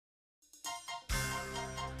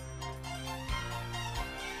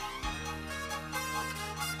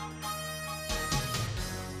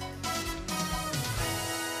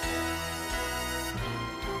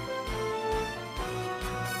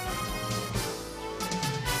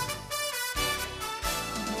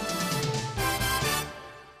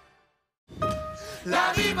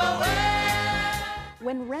La viva way.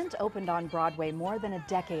 When Rent opened on Broadway more than a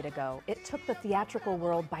decade ago, it took the theatrical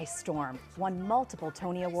world by storm, won multiple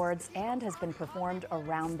Tony Awards, and has been performed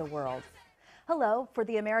around the world. Hello, for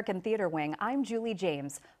the American Theater Wing, I'm Julie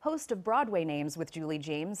James, host of Broadway Names with Julie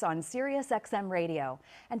James on Sirius XM Radio.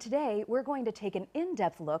 And today, we're going to take an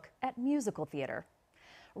in-depth look at musical theater.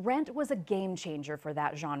 Rent was a game changer for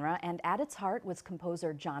that genre, and at its heart was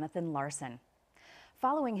composer Jonathan Larson.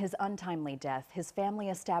 Following his untimely death, his family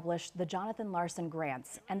established the Jonathan Larson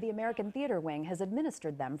Grants, and the American Theater Wing has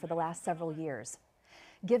administered them for the last several years.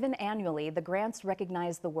 Given annually, the grants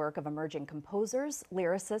recognize the work of emerging composers,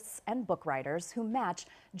 lyricists, and book writers who match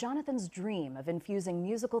Jonathan's dream of infusing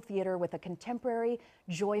musical theater with a contemporary,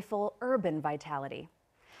 joyful, urban vitality.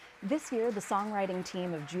 This year, the songwriting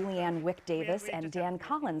team of Julianne Wick-Davis and Dan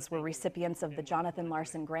Collins were recipients of the Jonathan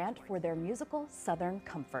Larson Grant for their musical Southern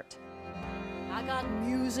Comfort. I got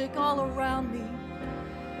music all around me.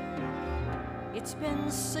 It's been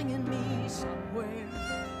singing me somewhere.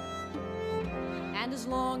 And as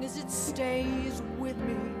long as it stays with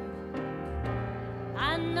me,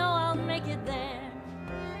 I know I'll make it there.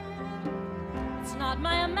 It's not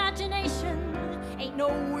my imagination, ain't no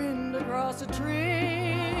wind across a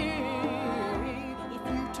tree. If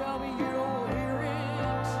you tell me you don't hear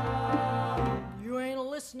it, you ain't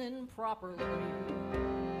listening properly.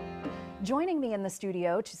 Joining me in the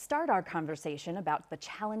studio to start our conversation about the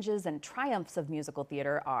challenges and triumphs of musical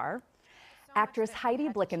theater are actress Heidi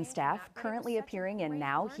Blickenstaff, currently appearing in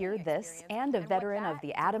Now Hear This, and a veteran of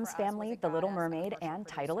The Addams Family, The Little Mermaid, and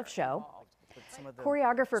Title of Show.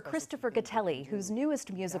 Choreographer Christopher Gattelli, whose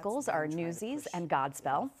newest musicals are Newsies and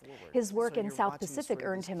Godspell. His work in South Pacific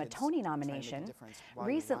earned him a Tony nomination.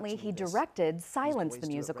 Recently, he directed Silence the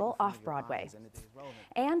Musical off-Broadway.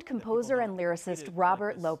 And composer and lyricist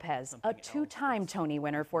Robert Lopez, a two-time Tony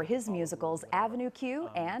winner for his musicals Avenue Q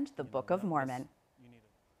and The Book of Mormon.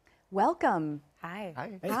 Welcome. Hi.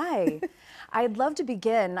 Hi. Hi. I'd love to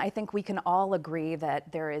begin. I think we can all agree that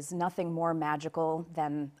there is nothing more magical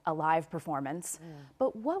than a live performance.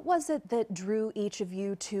 But what was it that drew each of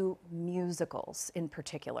you to musicals in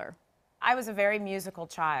particular? I was a very musical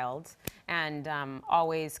child, and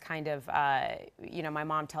always kind of, you know, my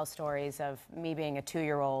mom tells stories of me being a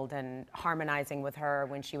 2-year-old and harmonizing with her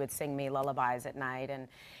when she would sing me lullabies at night,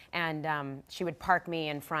 and she would park me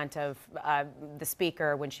in front of the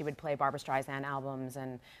speaker when she would play Barbra Streisand albums,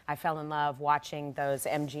 and I fell in love watching those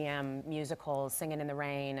MGM musicals, Singing in the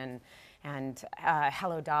Rain, and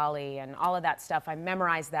Hello Dolly and all of that stuff. I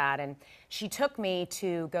memorized that, and she took me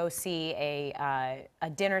to go see a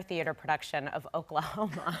dinner theater production of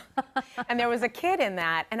Oklahoma. And there was a kid in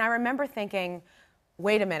that, and I remember thinking,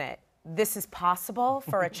 wait a minute, this is possible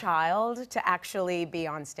for a child to actually be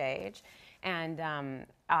on stage. And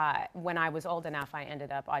when I was old enough, I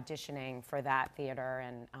ended up auditioning for that theater,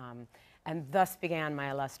 and thus began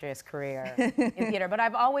my illustrious career in theater. But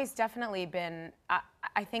I've always definitely been,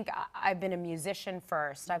 I think I've been a musician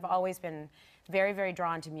first. I've always been very, very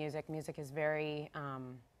drawn to music. Music is very,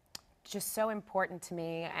 just so important to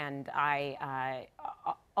me, and I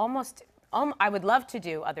would love to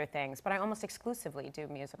do other things, but I almost exclusively do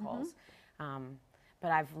musicals.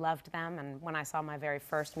 But I've loved them, and when I saw my very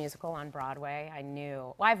first musical on Broadway, I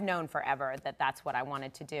knew, well, I've known forever that that's what I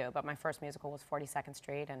wanted to do, but my first musical was 42nd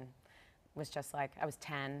Street, and was just like, I was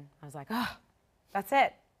 10. I was like, oh, that's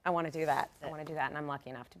it. I want to do that. I want to do that, and I'm lucky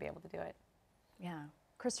enough to be able to do it. Yeah.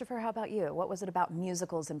 Christopher, how about you? What was it about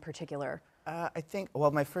musicals in particular? I think, well,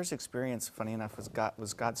 my first experience, funny enough, was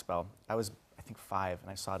Godspell. I was, I think, 5, and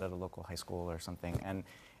I saw it at a local high school or something, and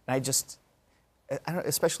I just, I don't,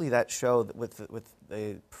 especially that show with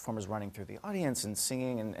the performers running through the audience and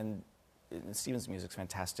singing, and Stephen's music's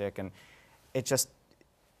fantastic, and it just,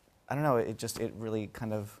 I don't know, it really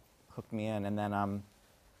kind of hooked me in, and then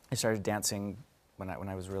I started dancing when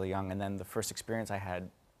I was really young, and then the first experience I had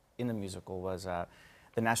in a musical was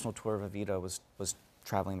the national tour of Evita was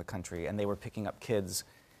traveling the country, and they were picking up kids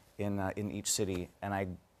in each city, and I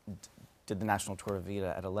did the national tour of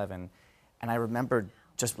Evita at 11, and I remember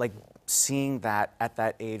just like seeing that at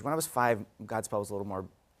that age. When I was 5, Godspell was a little more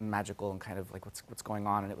magical and kind of like what's going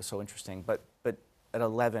on, and it was so interesting. But at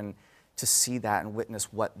 11, to see that and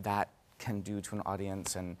witness what that can do to an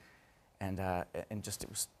audience, and just it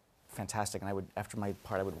was fantastic. And I would, after my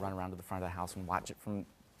part, I would run around to the front of the house and watch it from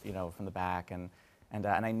the back, and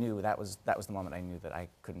I knew that was the moment I knew that I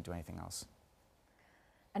couldn't do anything else.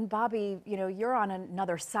 And Bobby, you know, you're on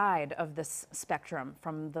another side of this spectrum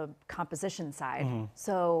from the composition side.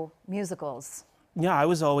 So musicals. Yeah, I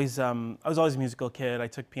was always a musical kid. I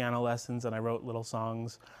took piano lessons and I wrote little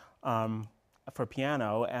songs for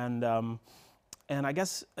piano. And And I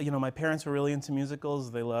guess, you know, my parents were really into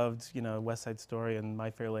musicals. They loved, you know, West Side Story and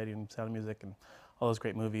My Fair Lady and Sound of Music and all those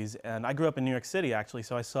great movies. And I grew up in New York City, actually,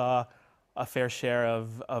 so I saw a fair share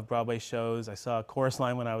of Broadway shows. I saw Chorus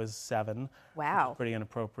Line when I was 7. Wow. Which was pretty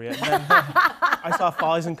inappropriate. And then I saw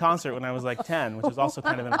Follies in Concert when I was like 10, which was also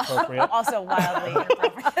kind of inappropriate. Also wildly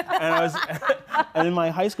inappropriate. And in my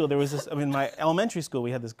high school, there was this, I mean, my elementary school,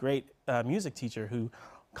 we had this great music teacher who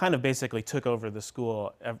kind of basically took over the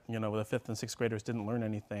school. You know, the 5th and 6th graders didn't learn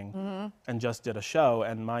anything and just did a show.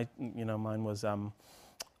 And mine was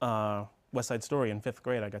West Side Story. In 5th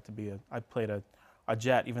grade, I played a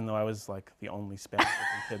jet, even though I was like the only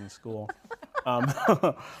Spanish-speaking kid in school.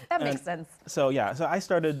 That makes sense. So yeah, so I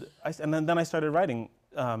started writing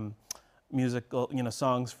musical, you know,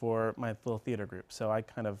 songs for my little theater group. So I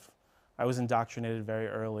was indoctrinated very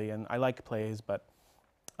early, and I like plays, but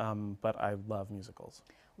I love musicals.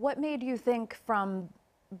 What made you think from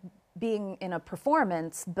being in a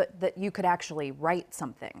performance, but that you could actually write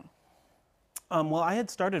something? Well, I had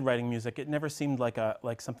started writing music. It never seemed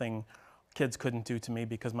like something kids couldn't do to me,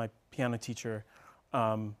 because my piano teacher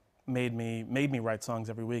made me write songs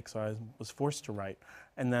every week, so I was forced to write.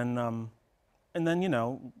 And then you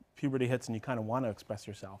know, puberty hits and you kind of want to express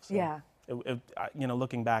yourself. So Yeah. You know,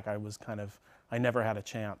 looking back, I never had a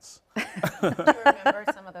chance. Do you remember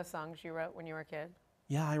some of the songs you wrote when you were a kid?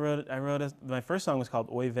 Yeah, my first song was called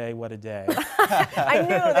Oy Vey, What a Day. I knew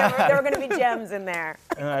there were going to be gems in there.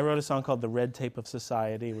 And I wrote a song called The Red Tape of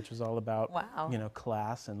Society, which was all about, Wow. you know,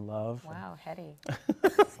 class and love. Wow, heady.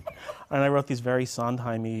 And I wrote these very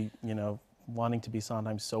Sondheim-y, you know, wanting to be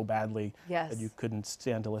Sondheim so badly that you couldn't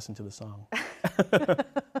stand to listen to the song.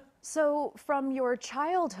 So from your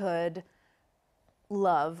childhood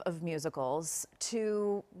love of musicals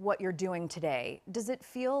to what you're doing today,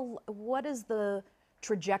 what is the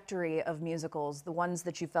trajectory of musicals, the ones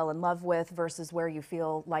that you fell in love with versus where you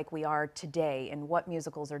feel like we are today, and what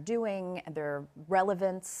musicals are doing and their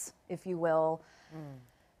relevance, if you will?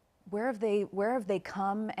 Where have they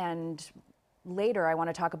come, and later I want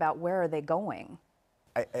to talk about where are they going?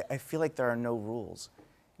 I feel like there are no rules,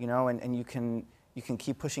 you know, and you can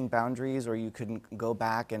keep pushing boundaries, or you can go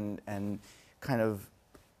back and kind of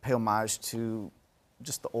pay homage to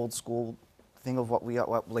just the old school thing of what we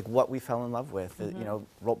fell in love with. You know,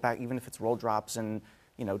 roll back, even if it's roll drops and,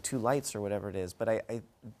 you know, 2 lights or whatever it is. But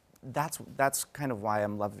that's kind of why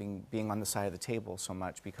I'm loving being on the side of the table so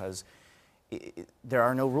much, because there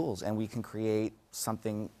are no rules, and we can create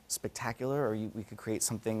something spectacular, or we could create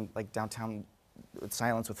something like Downtown with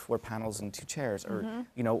Silence with 4 panels and 2 chairs, or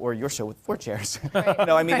you know, or your show with 4 chairs. Right.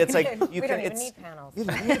 No, I mean, it's like we don't even need panels. You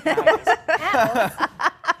don't need panels. Panels?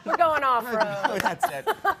 We're going off road. That's it.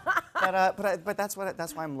 But that's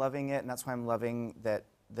why I'm loving it, and that's why I'm loving that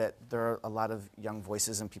there are a lot of young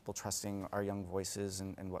voices and people trusting our young voices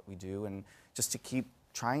and what we do, and just to keep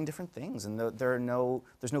trying different things. And there's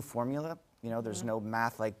no formula. You know, there's no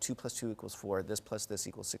math like 2 + 2 = 4. This plus this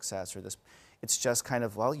equals success, or this. It's just kind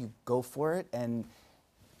of, well, you go for it, and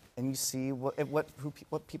you see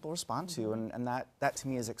what people respond to, and that to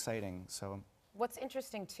me is exciting. So. What's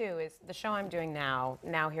interesting too is the show I'm doing now,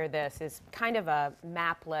 Hear This, is kind of a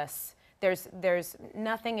mapless. There's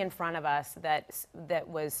nothing in front of us that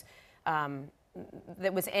was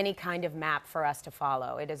any kind of map for us to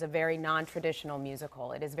follow. It is a very non-traditional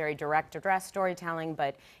musical. It is very direct address storytelling,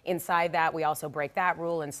 but inside that we also break that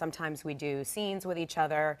rule, and sometimes we do scenes with each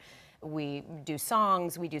other. We do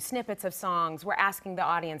songs, we do snippets of songs. We're asking the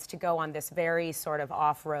audience to go on this very sort of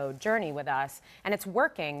off-road journey with us, and it's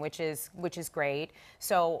working, which is great.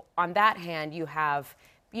 So on that hand, you have,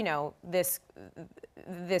 you know, this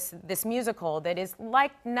musical that is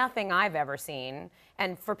like nothing I've ever seen,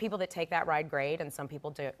 and for people that take that ride, great, and some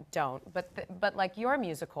people don't. But like your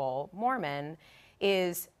musical, Mormon,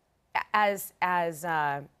 is as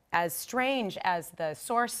strange as the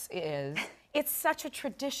source is. It's such a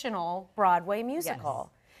traditional Broadway musical.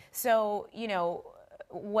 Yes. So, you know,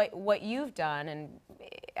 what you've done, and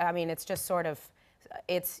I mean, it's just sort of,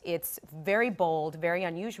 it's very bold, very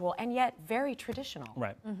unusual, and yet very traditional.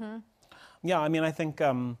 Right. Yeah, I mean, I think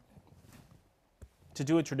to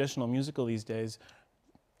do a traditional musical these days,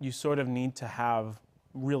 you sort of need to have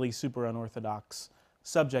really super unorthodox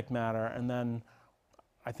subject matter, and then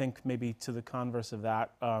I think maybe to the converse of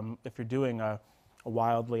that, if you're doing a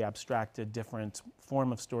wildly abstracted, different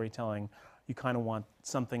form of storytelling, you kind of want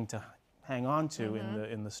something to hang on to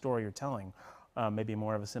in the story you're telling. Maybe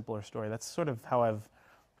more of a simpler story. That's sort of how I've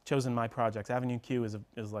chosen my projects. Avenue Q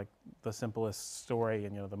is like the simplest story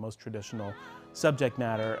and the most traditional subject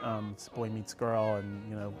matter. It's boy meets girl,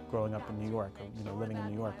 and growing up in New York, or, living in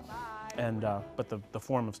New York, and but the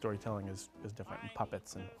form of storytelling is different, and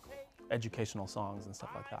puppets and educational songs and stuff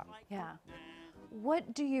like that. Yeah.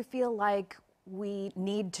 What do you feel like we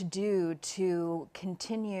need to do to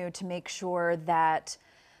continue to make sure that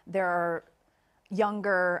there are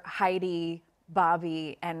younger Heidi,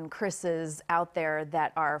 Bobby, and Chris's out there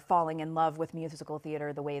that are falling in love with musical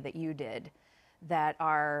theater the way that you did, that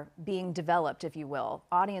are being developed, if you will?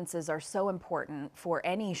 Audiences are so important for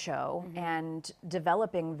any show, and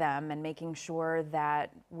developing them and making sure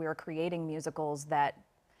that we're creating musicals that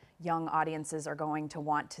young audiences are going to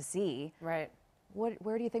want to see. Right.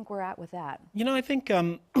 Where do you think we're at with that? I think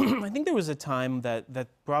I think there was a time that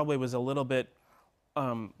Broadway was a little bit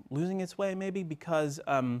losing its way, maybe because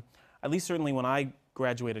at least certainly when I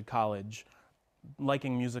graduated college,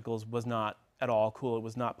 liking musicals was not at all cool. It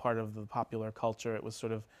was not part of the popular culture. It was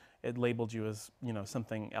sort of, it labeled you as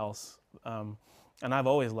something else. And I've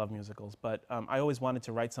always loved musicals, but I always wanted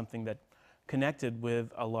to write something that connected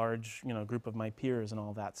with a large group of my peers and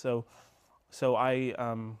all that. So I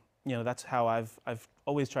that's how I've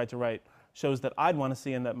always tried to write shows that I'd want to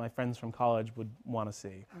see and that my friends from college would want to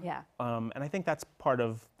see. Yeah. And I think that's part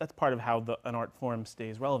of how an art form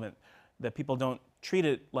stays relevant, that people don't treat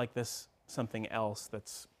it like this something else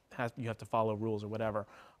you have to follow rules or whatever.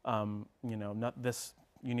 Not this.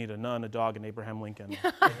 You need a nun, a dog, and Abraham Lincoln.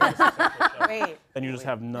 Wait. And you just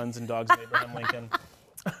have nuns and dogs and Abraham Lincoln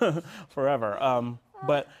forever.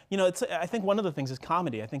 But I think one of the things is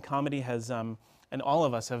comedy. I think comedy has, and all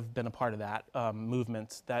of us have been a part of that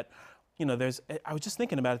movement. That I was just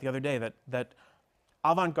thinking about it the other day that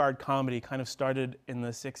avant-garde comedy kind of started in the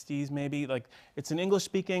 60s, maybe. Like, it's an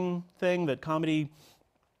English-speaking thing that comedy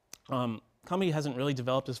hasn't really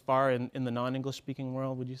developed as far in the non-English-speaking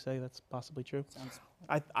world. Would you say that's possibly true?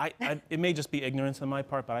 It may just be ignorance on my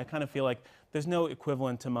part, but I kind of feel like there's no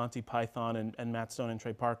equivalent to Monty Python and Matt Stone and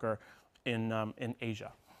Trey Parker in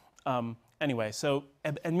Asia. Anyway, so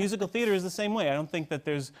and musical theater is the same way. I don't think that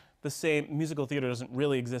there's the same. Musical theater doesn't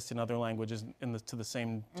really exist in other languages to the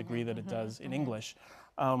same degree that it does in English.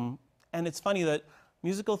 And it's funny that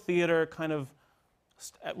musical theater kind of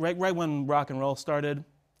right when rock and roll started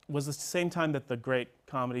was the same time that the great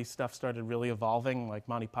comedy stuff started really evolving, like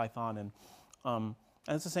Monty Python, and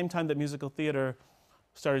it's the same time that musical theater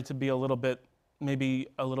started to be maybe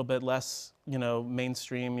a little bit less,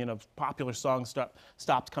 mainstream. Popular songs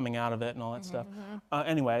stopped coming out of it and all that stuff.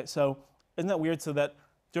 Anyway, so isn't that weird? So that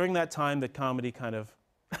during that time that comedy kind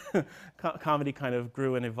of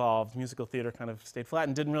grew and evolved, musical theater kind of stayed flat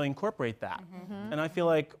and didn't really incorporate that. And I feel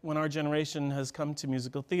like when our generation has come to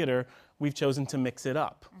musical theater, we've chosen to mix it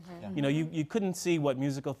up. You couldn't see what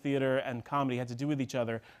musical theater and comedy had to do with each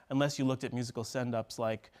other unless you looked at musical send-ups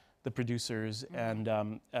like The Producers and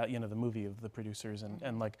the movie of The Producers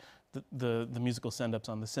and like the musical send-ups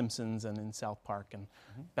on The Simpsons and in South Park and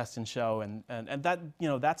Best in Show and that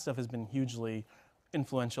that stuff has been hugely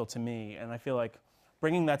influential to me, and I feel like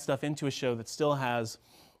bringing that stuff into a show that still has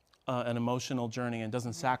an emotional journey and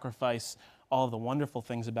doesn't sacrifice all of the wonderful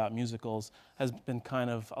things about musicals has been kind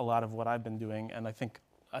of a lot of what I've been doing, and I think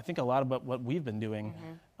a lot about what we've been doing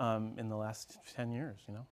in the last 10 years.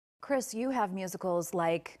 Chris, you have musicals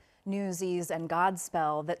like Newsies and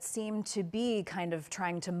Godspell that seem to be kind of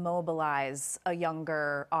trying to mobilize a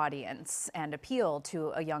younger audience and appeal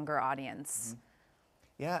to a younger audience.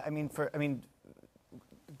 Yeah,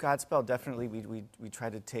 Godspell, definitely we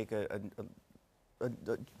tried to take kind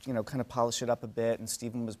of polish it up a bit, and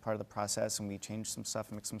Stephen was part of the process, and we changed some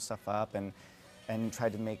stuff, mixed some stuff up, and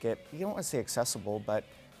tried to make it, you don't want to say accessible, but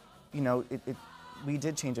we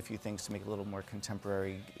did change a few things to make it a little more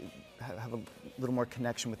contemporary, have a little more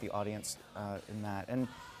connection with the audience in that, and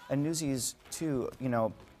Newsies too.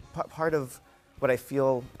 Part of what I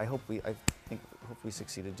hope we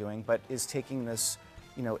succeeded doing, but is taking this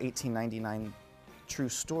 1899 true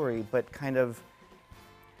story, but kind of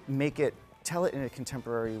tell it in a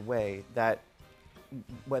contemporary way, that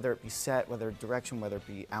whether it be set, whether direction, whether it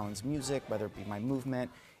be Alan's music, whether it be my movement,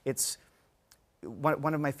 it's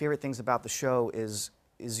one of my favorite things about the show is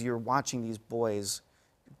you're watching these boys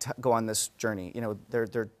go on this journey.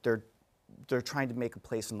 They're trying to make a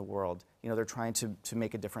place in the world. They're trying to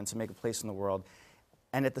make a difference and make a place in the world,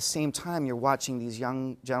 and at the same time you're watching these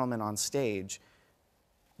young gentlemen on stage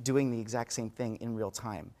doing the exact same thing in real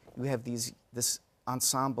time. You have this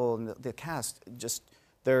ensemble and the cast,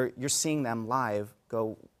 you're seeing them live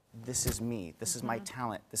go, this is me, this is my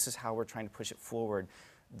talent, this is how we're trying to push it forward.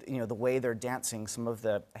 you know, the way they're dancing, some of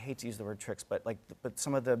the, I hate to use the word tricks, but like, but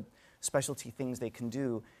some of the specialty things they can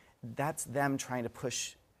do, that's them trying to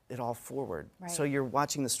push it all forward. Right. So you're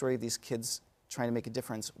watching the story of these kids trying to make a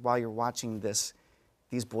difference while you're watching these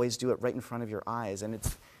boys do it right in front of your eyes, and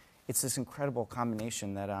it's this incredible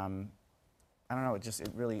combination that I don't know,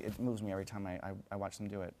 it moves me every time I watch them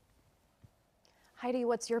do it. Heidi,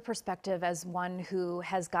 what's your perspective as one who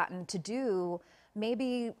has gotten to do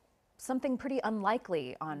maybe something pretty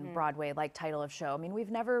unlikely on Broadway, like title of show? I mean,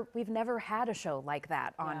 we've never had a show like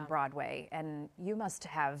that on Broadway, and you must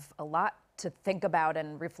have a lot to think about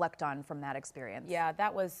and reflect on from that experience. Yeah,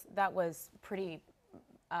 that was pretty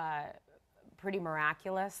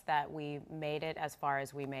miraculous that we made it as far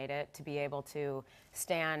as we made it, to be able to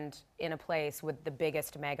stand in a place with the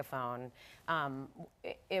biggest megaphone.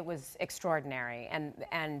 It was extraordinary, and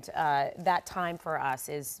that time for us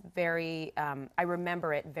is very, I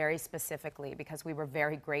remember it very specifically because we were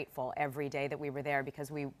very grateful every day that we were there,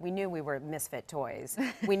 because we knew we were misfit toys.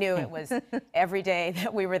 We knew it was every day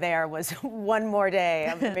that we were there was one more day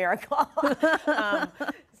of a miracle.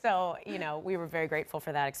 So, you know, we were very grateful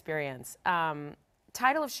for that experience.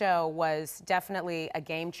 Title of show was definitely a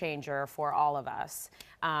game changer for all of us.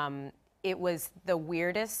 It was the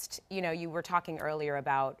weirdest, you know, you were talking earlier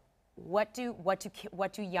about what do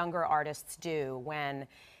younger artists do when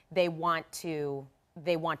they want to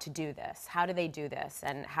do this? How do they do this,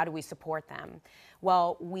 and how do we support them?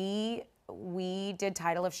 Well, we did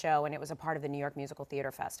Title of Show, and it was a part of the New York Musical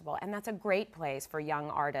Theater Festival, and that's a great place for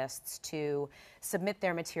young artists to submit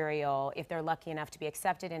their material if they're lucky enough to be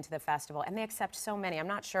accepted into the festival. And they accept so many. I'm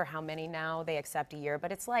not sure how many now they accept a year,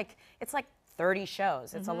 but it's like 30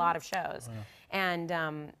 shows. It's a lot of shows.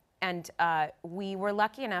 Wow. And we were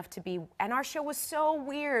lucky enough to be, and our show was so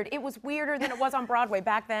weird. It was weirder than it was on Broadway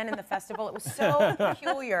back then in the festival. It was so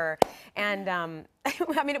peculiar. And I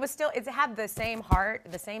mean, it had the same heart,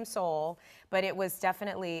 the same soul, but it was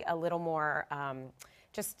definitely a little more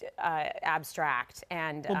just abstract.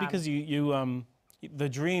 And well, because the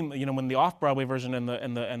dream, you know, when the off-Broadway version and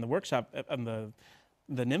the workshop and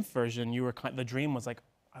the Nymph version, the dream was like,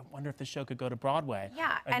 I wonder if this show could go to Broadway.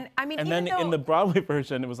 Yeah, and I mean, and then in the Broadway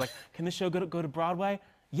version, it was like, can this show go to Broadway?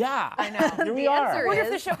 Yeah, I know. Here we are. I wonder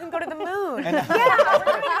if the show can go to the moon. Yeah, we're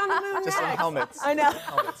going to get on the moon just next. in helmets. I know.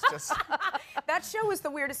 Helmets, just. That show was the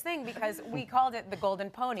weirdest thing because we called it the Golden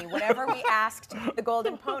Pony. Whatever we asked the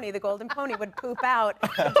Golden Pony would poop out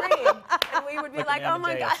a dream, and we would be like oh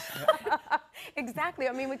my God. Exactly.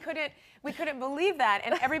 I mean, we couldn't believe that,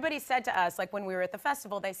 and everybody said to us, like when we were at the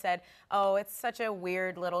festival, they said, "Oh, it's such a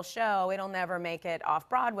weird little show. It'll never make it off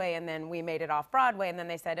Broadway." And then we made it off Broadway, and then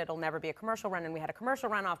they said it'll never be a commercial run, and we had a commercial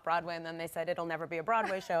run off Broadway, and then they said it'll never be a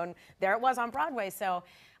Broadway show, and there it was on Broadway. So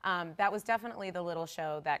that was definitely the little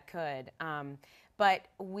show that could. But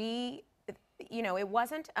we, you know, it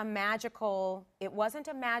wasn't a magical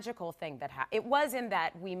thing that happened. It was in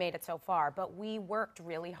that we made it so far, but we worked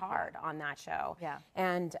really hard on that show. Yeah.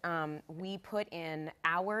 And we put in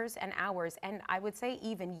hours and hours, and I would say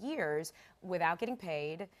even years, without getting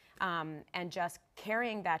paid, and just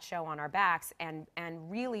carrying that show on our backs. And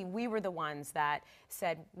really, we were the ones that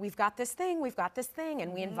said, we've got this thing,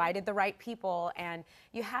 and we invited the right people. And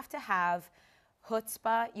you have to have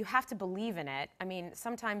chutzpah, you have to believe in it. I mean,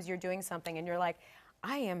 sometimes you're doing something and you're like,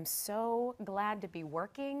 I am so glad to be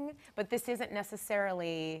working, but this isn't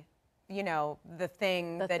necessarily, you know, the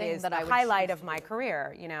thing that is the highlight of my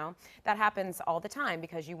career, you know. That happens all the time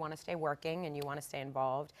because you want to stay working and you want to stay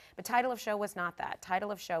involved. But Title of Show was not that.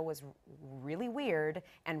 Title of Show was really weird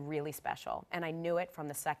and really special. And I knew it from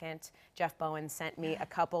the second Jeff Bowen sent me a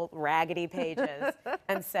couple raggedy pages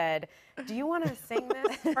and said, do you want to sing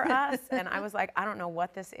this for us? And I was like, I don't know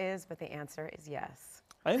what this is, but the answer is yes.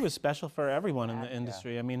 I think it was special for everyone in the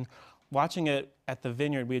industry. Yeah. I mean, watching it at the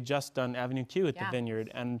Vineyard, we had just done Avenue Q at the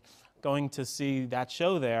Vineyard, and going to see that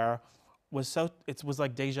show there was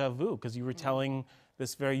like deja vu, because you were telling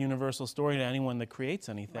this very universal story to anyone that creates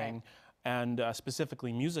anything, and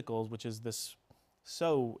specifically musicals, which is this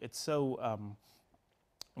it's so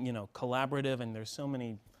you know, collaborative, and there's so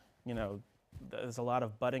many, you know, there's a lot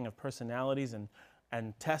of budding of personalities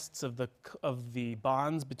and tests of the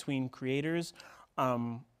bonds between creators,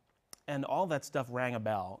 and all that stuff rang a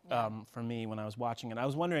bell for me when I was watching it. I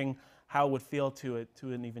was wondering how it would feel to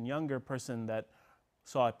an even younger person that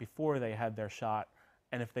saw it before they had their shot,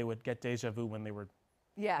 and if they would get deja vu when they were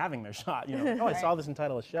having their shot. You know, oh, I saw this in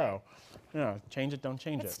Title of Show. You know, change it, don't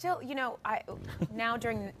change it. Still, you know,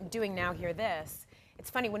 doing Now Hear This, it's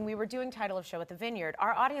funny, when we were doing Title of Show at the Vineyard,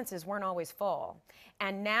 our audiences weren't always full.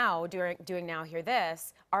 And now, doing Now Hear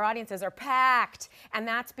This, our audiences are packed. And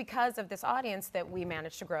that's because of this audience that we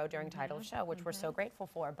managed to grow during Title of Show, which we're so grateful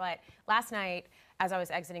for. But last night, as I was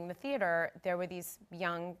exiting the theater, there were these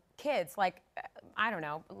young kids, like, I don't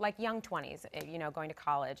know, like young 20s, you know, going to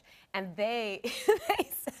college. And they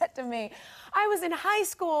said to me, I was in high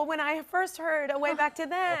school when I first heard Way Back to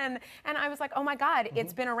Then. And I was like, oh my God,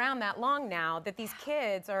 it's been around that long now that these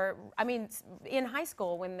kids are, I mean, in high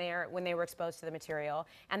school when they were exposed to the material.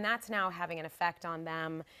 And that's now having an effect on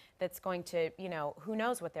them that's going to, you know, who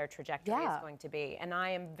knows what their trajectory is going to be. And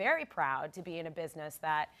I am very proud to be in a business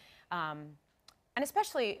that, and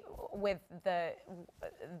especially with the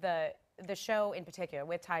show in particular,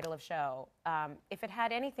 with Title of Show, if it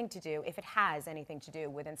has anything to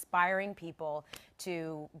do with inspiring people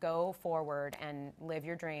to go forward and live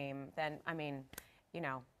your dream, then, I mean, you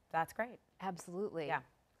know, that's great. Absolutely. Yeah.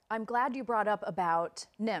 I'm glad you brought up about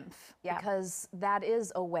Nymph, because that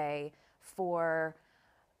is a way for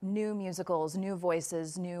new musicals, new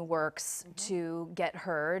voices, new works to get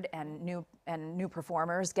heard, and new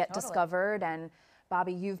performers get discovered. And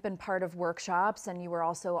Bobby, you've been part of workshops, and you were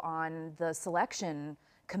also on the selection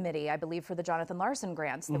committee, I believe, for the Jonathan Larson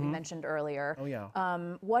grants that we mentioned earlier. Oh yeah.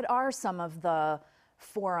 What are some of the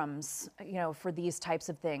forums, you know, for these types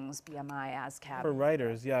of things, BMI, ASCAP? For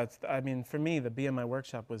writers, yeah. I mean, for me, the BMI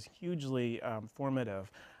workshop was hugely formative.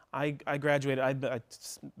 I graduated. I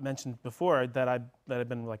mentioned before that I've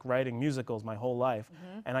been like writing musicals my whole life,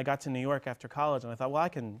 and I got to New York after college, and I thought, well, I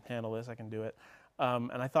can handle this. I can do it.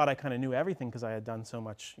 And I thought I kind of knew everything because I had done so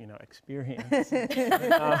much, you know, experience.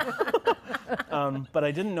 But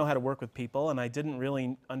I didn't know how to work with people, and I didn't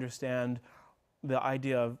really understand the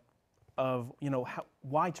idea of you know,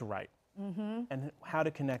 why to write and how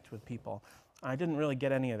to connect with people. I didn't really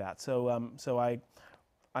get any of that. So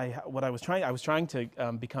I was trying to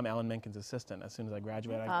become Alan Menken's assistant as soon as I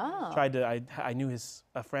graduated. I knew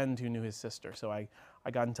a friend who knew his sister, so I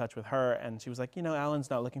got in touch with her, and she was like, you know, Alan's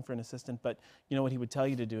not looking for an assistant, but you know what he would tell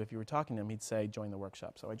you to do if you were talking to him? He'd say, join the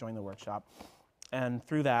workshop. So I joined the workshop, and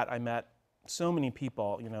through that I met so many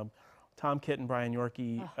people. You know, Tom Kitt and Brian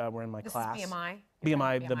Yorkie were in my class. This is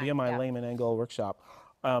BMI? The BMI Layman Angle workshop.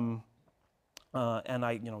 And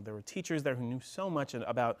you know, there were teachers there who knew so much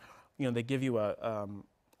about, you know, they give you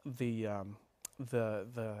the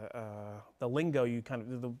lingo, you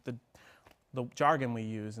kind of, the jargon we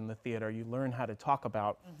use in the theater. You learn how to talk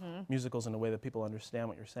about musicals in a way that people understand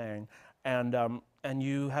what you're saying. And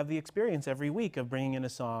you have the experience every week of bringing in a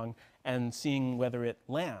song and seeing whether it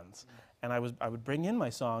lands. And I would bring in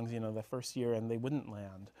my songs, you know, the first year, and they wouldn't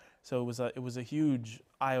land. So it was a huge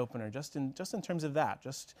eye opener, just in terms of that,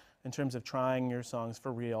 just in terms of trying your songs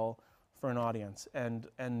for real for an audience, and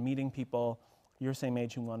meeting people your same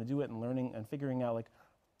age who want to do it, and learning and figuring out, like,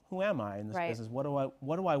 who am I in this business? What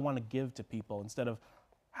do I want to give to people instead of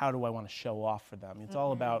how do I want to show off for them? It's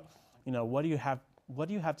all about, you know, what do you have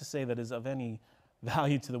to say that is of any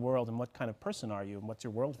value to the world, and what kind of person are you, and what's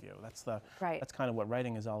your worldview? That's kind of what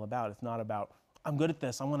writing is all about. It's not about, I'm good at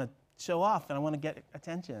this, I want to show off and I want to get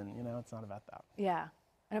attention. You know, it's not about that. Yeah.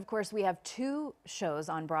 And of course, we have 2 shows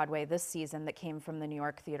on Broadway this season that came from the New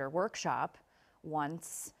York Theater Workshop,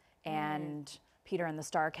 Once and Peter and the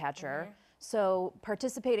Starcatcher. So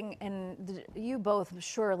participating in, you both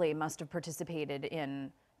surely must have participated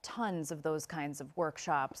in tons of those kinds of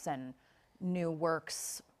workshops and new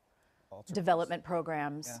works development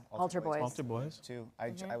programs. Yeah, Altar Boys. Altar Boys. Too.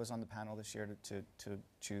 I was on the panel this year to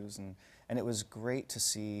choose, and it was great to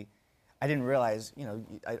see. I didn't realize, you know,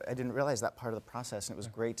 I didn't realize that part of the process, and it was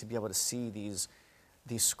great to be able to see these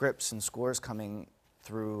scripts and scores coming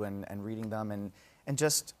through and reading them, and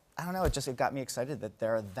just, I don't know, it got me excited that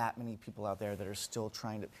there are that many people out there that are still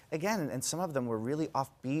trying to, again, and some of them were really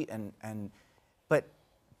offbeat,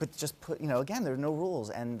 but just put, you know, again, there are no rules,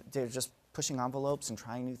 and they're just pushing envelopes and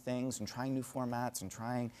trying new things and trying new formats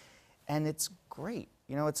and it's great.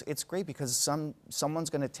 You know, it's great because someone's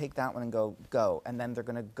going to take that one and go, and then they're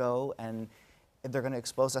going to go and they're going to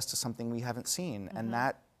expose us to something we haven't seen, and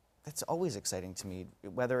that's always exciting to me,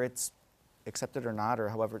 whether it's accepted or not, or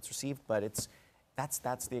however it's received. But that's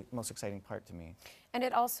the most exciting part to me. And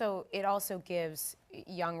it also gives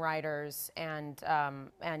young writers and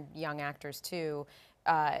young actors too,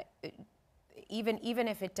 even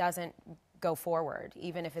if it doesn't go forward,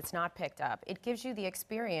 even if it's not picked up, it gives you the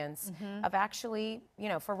experience of actually, you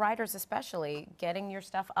know, for writers especially, getting your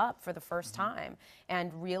stuff up for the first time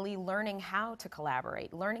and really learning how to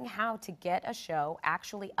collaborate, learning how to get a show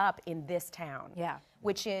actually up in this town. Yeah.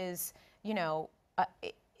 Which is, you know,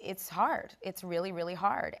 it's hard. It's really, really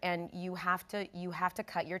hard, and you have to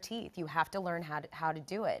cut your teeth. You have to learn how to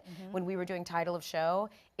do it. When we were doing title of show,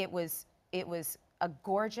 it was a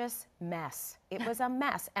gorgeous mess. It was a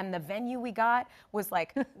mess, and the venue we got was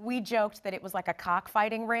like, we joked that it was like a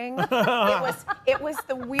cockfighting ring. It was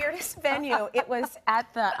the weirdest venue. It was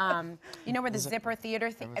at the you know where the Zipper Theater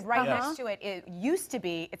right next to it. It used to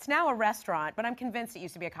be. It's now a restaurant, but I'm convinced it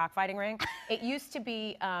used to be a cockfighting ring. It used to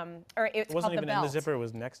be, or it's It wasn't called even the Belt. in the Zipper. It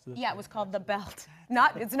was next to the. Yeah, it was called the Belt.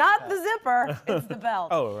 It's not the Zipper. It's the Belt.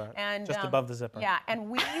 Oh, right. And just above the Zipper. Yeah, and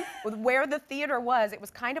where the theater was, it was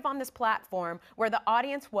kind of on this platform where the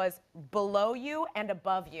audience was below you and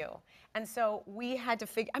above you. And so we had to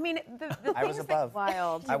figure, I mean, the I was above.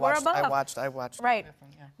 Wild. I watched. I watched. Right,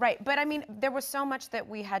 right. But I mean, there was so much that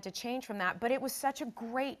we had to change from that, but it was such a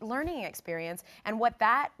great learning experience. And what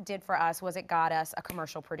that did for us was it got us a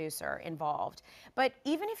commercial producer involved. But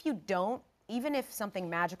even if something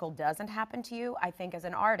magical doesn't happen to you, I think as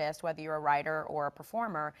an artist, whether you're a writer or a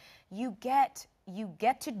performer, you get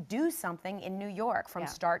to do something in New York from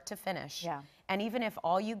start to finish. Yeah. And even if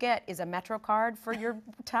all you get is a Metro card for your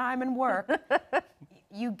time and work,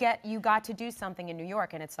 you got to do something in New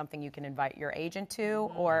York, and it's something you can invite your agent to,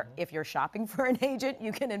 or if you're shopping for an agent,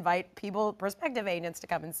 you can invite prospective agents to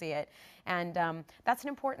come and see it. And that's an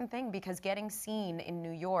important thing, because getting seen in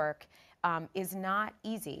New York is not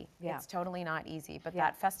easy. Yeah. It's totally not easy, but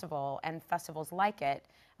that festival and festivals like it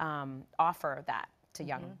offer that to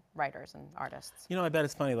young writers and artists. You know, I bet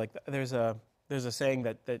it's funny. Like, there's a saying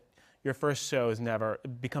that your first show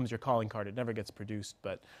becomes your calling card. It never gets produced,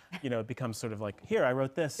 but it becomes sort of like, here, I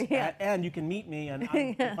wrote this, and you can meet me, and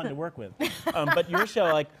I'm fun to work with. But your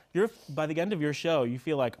show, by the end of your show, you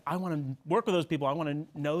feel like, I want to work with those people. I want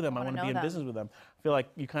to know them. I want to be in business with them. I feel like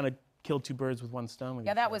you kind of killed two birds with one stone.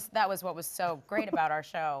 Yeah, that was what was so great about our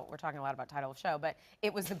show. We're talking a lot about title of show, but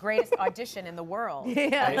it was the greatest audition in the world.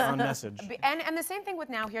 Right on message. And the same thing with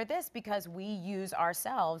Now Hear This, because we use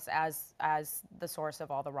ourselves as the source of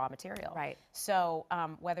all the raw material. Right. So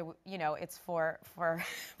whether it's for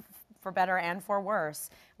better and for worse,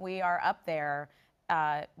 we are up there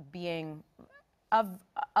being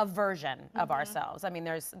a version of ourselves. I mean,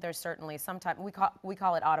 there's certainly sometimes we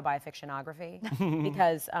call it autobifictionography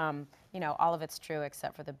because all of it's true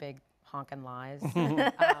except for the big honkin' lies, and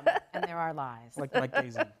there are lies. Like Mike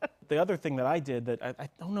Daisy. The other thing that I did that I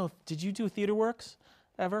don't know, did you do Theater Works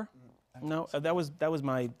ever? No, that was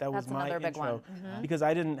my another big intro, one. because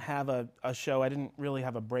I didn't have a show. I didn't really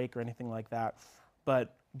have a break or anything like that.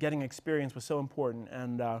 But getting experience was so important,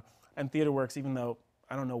 and Theater Works, even though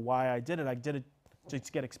I don't know why I did it to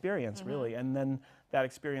get experience, really, and then that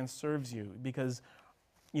experience serves you, because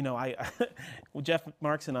Jeff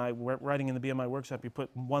Marks and I were writing in the BMI workshop. You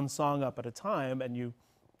put one song up at a time,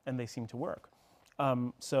 and they seem to work. We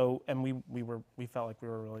felt like we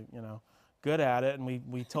were really good at it, and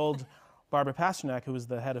we told Barbara Pasternak, who was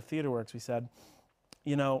the head of Theater Works, we said,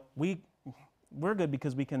 we're good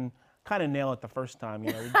because we can kind of nail it the first time.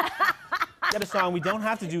 We get a song. We don't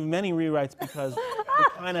have to do many rewrites because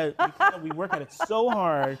we work at it so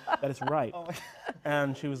hard that it's right.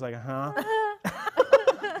 And she was like, huh?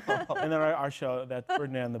 And then our show, that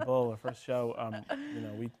Ferdinand the Bull, our first show,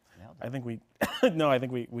 I think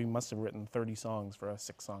we must have written 30 songs for a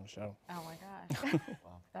 6-song show. Oh my gosh.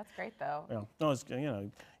 That's great though. Yeah. No, it's,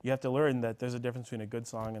 you have to learn that there's a difference between a good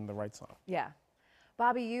song and the right song. Yeah.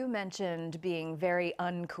 Bobby, you mentioned being very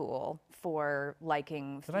uncool for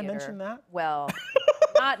liking theater. Did I mention that? Well,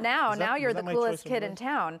 not now. Now you're the coolest kid in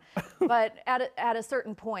town. But at a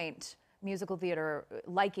certain point,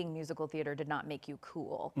 liking musical theater did not make you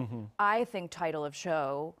cool. I think title of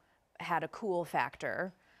show had a cool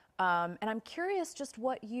factor. And I'm curious just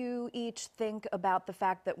what you each think about the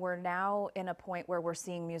fact that we're now in a point where we're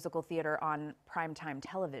seeing musical theater on primetime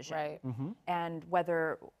television. Right. And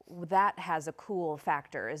whether that has a cool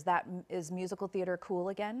factor. Is musical theater cool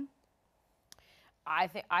again? I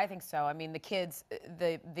think so. I mean, the kids,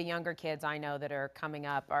 the younger kids I know that are coming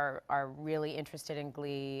up are really interested in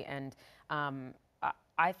Glee, and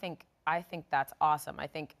I think that's awesome. I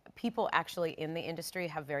think people actually in the industry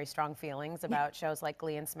have very strong feelings about shows like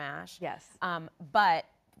Glee and Smash. Yes. But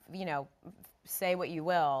say what you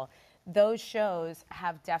will, those shows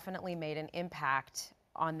have definitely made an impact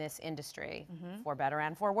on this industry, for better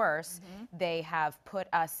and for worse. They have put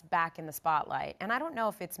us back in the spotlight, and I don't know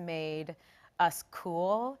if it's made us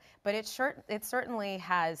cool, but it certainly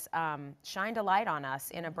has shined a light on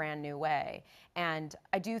us in a brand new way. And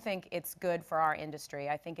I do think it's good for our industry.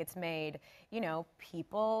 I think it's made,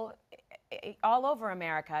 people all over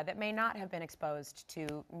America that may not have been exposed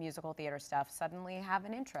to musical theater stuff suddenly have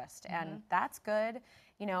an interest, and that's good,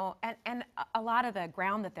 you know. And a lot of the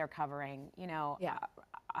ground that they're covering, you know,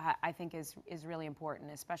 I think is really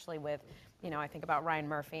important, especially with, you know, I think about Ryan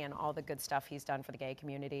Murphy and all the good stuff he's done for the gay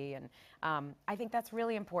community, and I think that's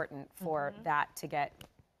really important for that to get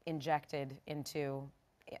injected into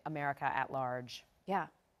America at large. Yeah.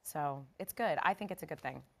 So it's good. I think it's a good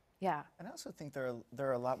thing. Yeah. And I also think there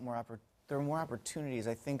are a lot more there are more opportunities.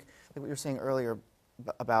 I think like what you were saying earlier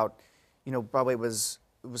about, you know, Broadway was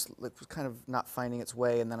kind of not finding its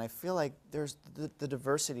way, and then I feel like there's the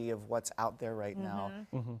diversity of what's out there right now.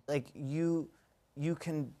 Like you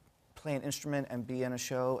can play an instrument and be in a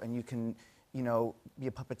show, and you can, you know, be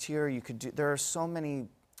a puppeteer. You could do. There are so many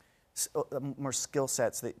more skill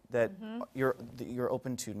sets that you're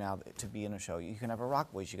open to now to be in a show. You can have a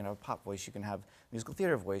rock voice, you can have a pop voice, you can have musical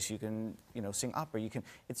theater voice, you can, you know, sing opera. You can.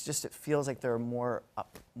 It's just, it feels like there are more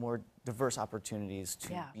diverse opportunities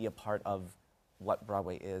to be a part of what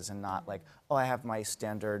Broadway is, and not like, oh, I have my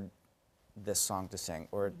standard this song to sing,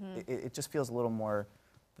 or it just feels a little more,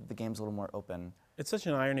 the game's a little more open. It's such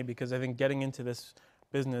an irony, because I think getting into this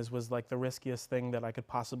business was like the riskiest thing that I could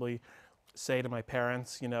possibly say to my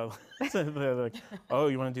parents, you know. They're like, oh,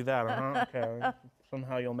 you want to do that? Okay.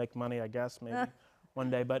 Somehow you'll make money, I guess, maybe one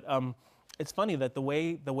day. But it's funny that the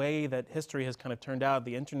way that history has kind of turned out,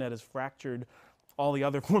 the internet has fractured all the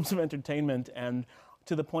other forms of entertainment, and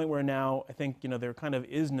to the point where now I think, you know, there kind of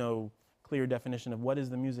is no clear definition of what is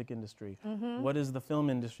the music industry, what is the film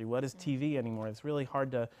industry, what is TV anymore. It's really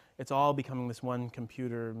hard to, it's all becoming this one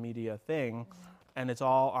computer media thing, and it's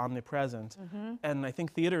all omnipresent. And I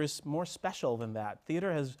think theater is more special than that.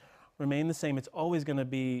 Theater has remained the same. It's always going to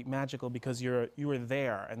be magical because you are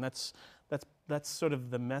there, and that's sort of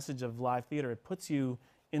the message of live theater. It puts you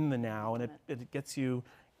in the now, and it gets you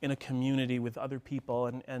in a community with other people,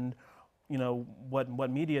 and you know, what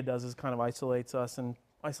media does is kind of isolates us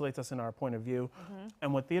in our point of view,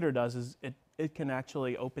 and what theater does is it can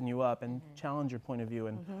actually open you up and challenge your point of view,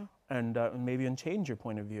 and maybe change your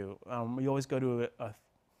point of view. You always go to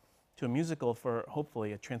a musical for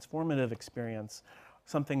hopefully a transformative experience,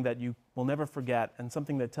 something that you will never forget, and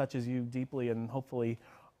something that touches you deeply, and hopefully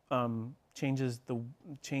changes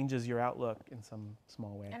your outlook in some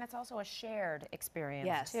small way. And it's also a shared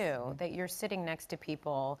experience too, that you're sitting next to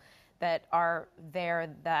people that are there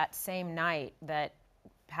that same night that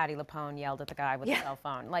Patti LuPone yelled at the guy with the cell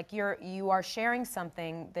phone. Like you are sharing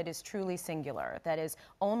something that is truly singular, that is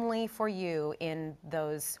only for you in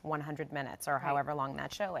those 100 minutes or however long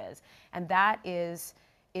that show is. And that is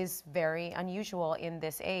very unusual in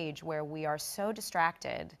this age where we are so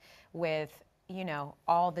distracted with, you know,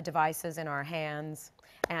 all the devices in our hands,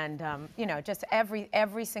 and you know, just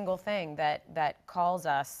every single thing that calls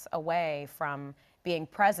us away from being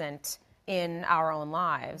present in our own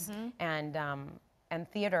lives. And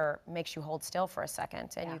theater makes you hold still for a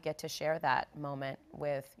second, and you get to share that moment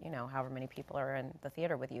with, you know, however many people are in the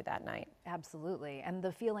theater with you that night. Absolutely. And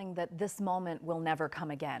the feeling that this moment will never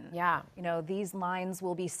come again. Yeah. You know, these lines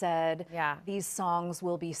will be said, these songs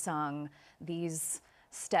will be sung, these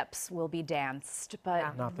steps will be danced,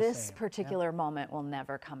 but this particular moment will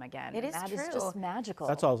never come again. It is true. That is just magical.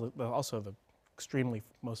 That's also the extremely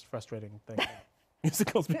most frustrating thing about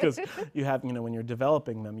musicals, because you have, you know, when you're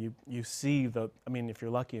developing them, you see I mean, if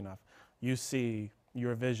you're lucky enough, you see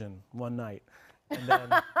your vision one night, and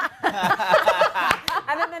then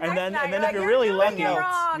and then if you're really lucky,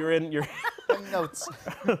 you're in notes.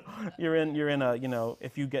 you're in a, you know,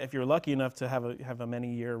 if you're lucky enough to have a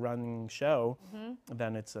many-year running show,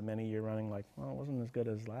 then it's a many-year running, like, well, it wasn't as good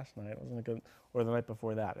as last night, wasn't it good, or the night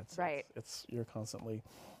before that. It's you're constantly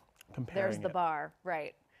comparing. There's the bar,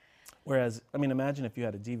 right. Whereas, I mean, imagine if you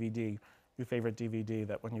had a DVD, your favorite DVD,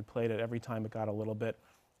 that when you played it, every time it got a little bit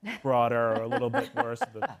broader or a little bit worse,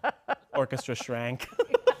 the orchestra shrank.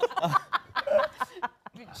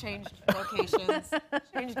 Changed locations,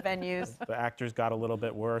 changed venues. The actors got a little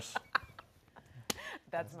bit worse.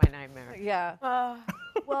 That's my nightmare. Yeah.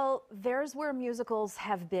 Well, there's where musicals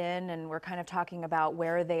have been, and we're kind of talking about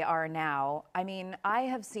where they are now. I mean, I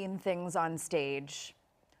have seen things on stage,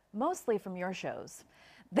 mostly from your shows,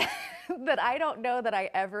 that I don't know that I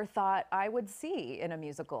ever thought I would see in a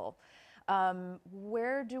musical.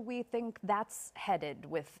 Where do we think that's headed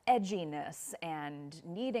with edginess and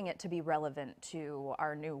needing it to be relevant to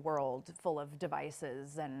our new world full of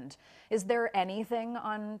devices? And is there anything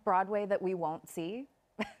on Broadway that we won't see?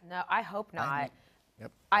 No, I hope not.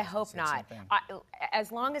 Yep. I hope not.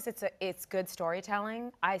 As long as it's good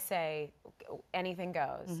storytelling, I say, anything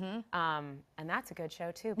goes. And that's a good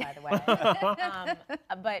show too, by the way.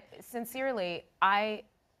 But sincerely, I,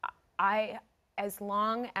 as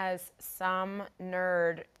long as some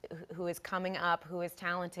nerd who is coming up, who is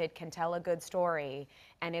talented, can tell a good story,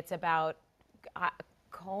 and it's about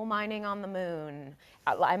coal mining on the moon,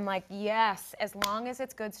 I'm like, yes, as long as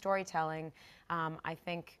it's good storytelling,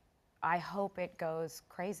 I hope it goes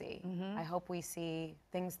crazy. I hope we see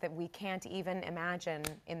things that we can't even imagine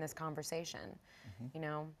in this conversation. You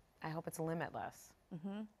know, I hope it's limitless.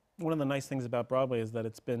 One of the nice things about Broadway is that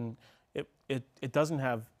it doesn't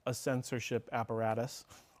have a censorship apparatus,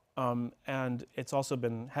 and it's also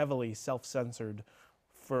been heavily self-censored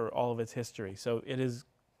for all of its history. So it is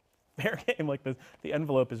very, like the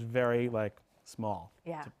envelope is very small.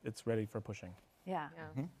 Yeah. It's ready for pushing. Yeah.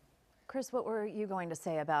 Chris, what were you going to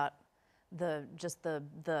say about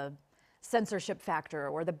the censorship factor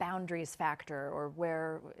or the boundaries factor,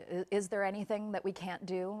 or is there anything that we can't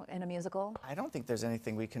do in a musical? I don't think there's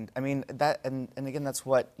anything we can. I mean that, and again, that's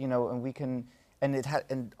what and we can,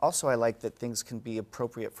 and also I like that things can be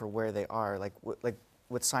appropriate for where they are. Like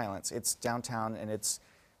with Silence, it's downtown, and it's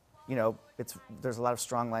there's a lot of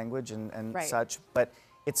strong language and such, but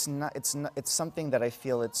it's something that I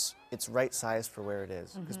feel it's right sized for where it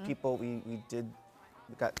is, because people we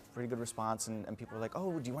got pretty good response, and people were like,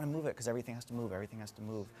 oh, do you want to move it? Because everything has to move, everything has to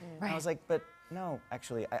move. And I was like, but no,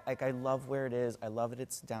 actually, I love where it is. I love that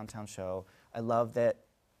it's a downtown show. I love that,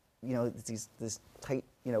 it's this tight,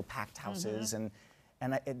 packed houses, and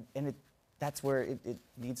that's where it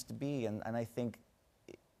needs to be, and I think,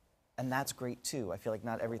 and that's great too. I feel like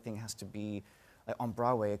not everything has to be on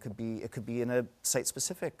Broadway. It could be in a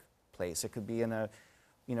site-specific place. It could be in a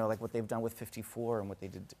like what they've done with 54 and what they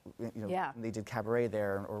did, when they did Cabaret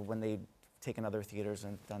there, or when they've taken other theaters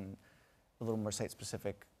and done a little more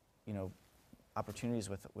site-specific, opportunities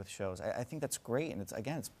with shows. I think that's great, and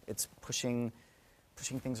it's pushing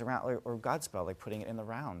things around, or Godspell, like putting it in the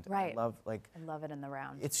round. Right. I love it in the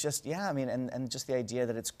round. It's just, and just the idea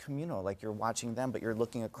that it's communal, like you're watching them, but you're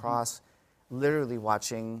looking across, literally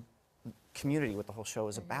watching Community, what the whole show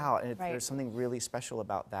is about, and there's something really special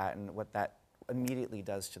about that, and what that immediately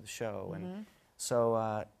does to the show, and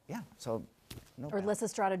so no. Or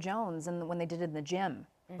Lysistrata Jones, and when they did it in the gym.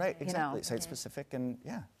 Right, exactly, site specific, and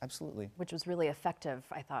absolutely. Which was really effective,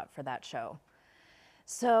 I thought, for that show.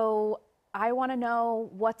 So I want to know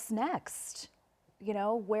what's next.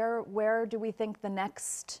 Where do we think the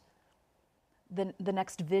next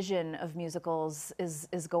vision of musicals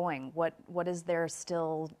is going? What is there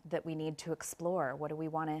still that we need to explore? What do we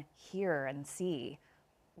want to hear and see?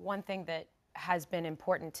 One thing that has been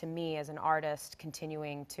important to me as an artist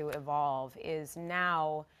continuing to evolve is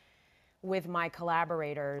now with my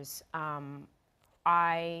collaborators,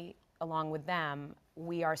 I, along with them,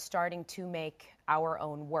 we are starting to make our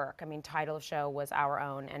own work. I mean, title of show was our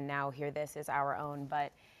own, and now Hear This is our own,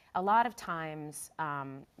 but a lot of times,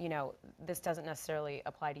 this doesn't necessarily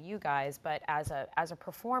apply to you guys, but as a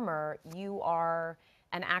performer, you are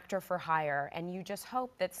an actor for hire, and you just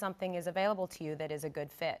hope that something is available to you that is a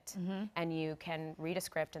good fit, and you can read a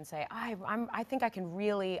script and say, I think I can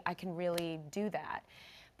really do that,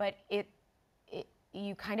 but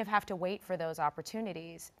you kind of have to wait for those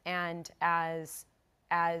opportunities. And as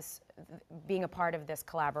being a part of this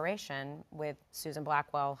collaboration with Susan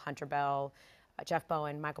Blackwell, Hunter Bell, Jeff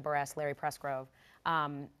Bowen, Michael Buress, Larry Pressgrove,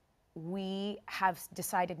 we have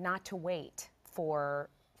decided not to wait for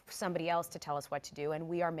somebody else to tell us what to do, and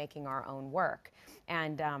we are making our own work.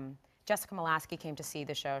 And Jessica Molaski came to see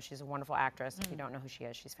the show. She's a wonderful actress. If you don't know who she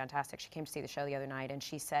is, she's fantastic. She came to see the show the other night, and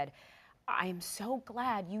she said, I'm so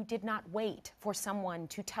glad you did not wait for someone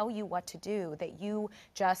to tell you what to do, that you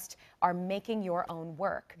just are making your own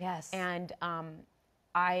work. Yes. And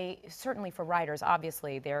I certainly, for writers,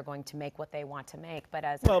 obviously they're going to make what they want to make, but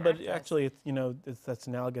as an actress, actually, that's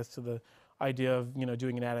analogous to the idea of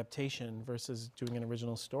doing an adaptation versus doing an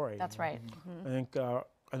original story. That's right. I think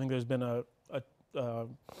there's been a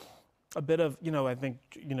bit of I think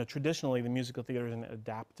traditionally the musical theater is an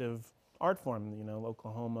adaptive art form.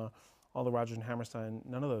 Oklahoma, all the Rodgers and Hammerstein,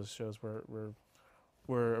 none of those shows were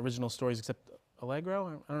original stories except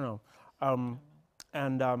Allegro. I don't know.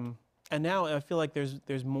 And now I feel like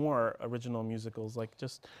there's more original musicals, like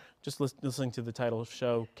just listening to the title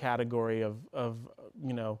show category of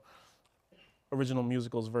original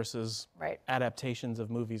musicals versus adaptations of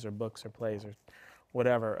movies or books or plays or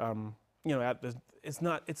whatever. It's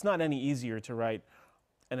not any easier to write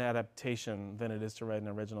an adaptation than it is to write an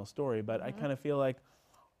original story. But I kind of feel like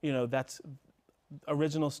that's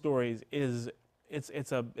original stories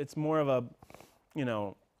it's more of a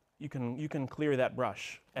you can clear that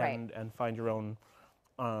brush and find your own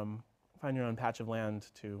patch of land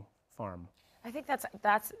to farm. I think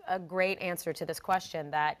that's a great answer to this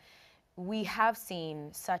question, that we have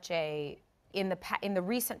seen such a, in the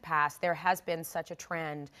recent past, there has been such a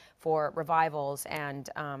trend for revivals and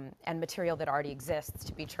material that already exists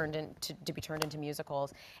to be turned into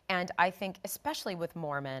musicals. And I think, especially with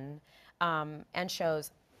Mormon and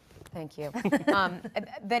shows, thank you,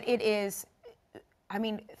 that it is, I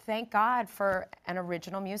mean, thank God for an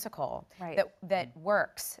original musical that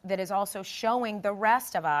works, that is also showing the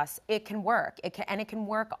rest of us it can work. It can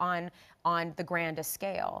work on the grandest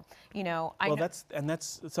scale. You know, that's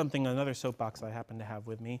something, another soapbox I happen to have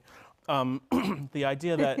with me. The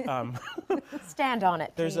idea that stand on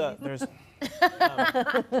it. There's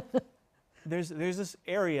this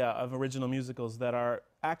area of original musicals that are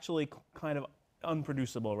actually kind of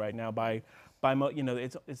unproducible right now by you know,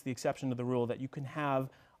 it's the exception to the rule that you can have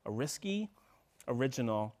a risky,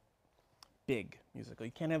 original, big musical.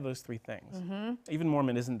 You can't have those three things. Even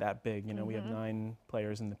Mormon isn't that big. You know, we have 9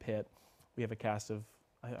 players in the pit. We have a cast of,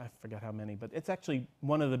 I forget how many, but it's actually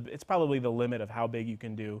it's probably the limit of how big you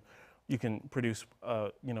can do. You can produce,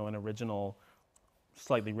 you know, an original,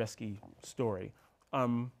 slightly risky story.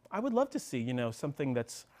 I would love to see, you know, something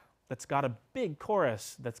that's got a big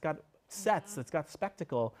chorus, that's got sets, that's got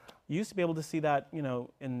spectacle. You used to be able to see that, you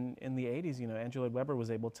know, in the 80s. You know, Andrew Lloyd Webber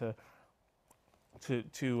was able to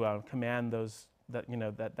command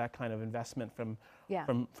that kind of investment from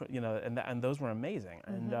you know, and those were amazing.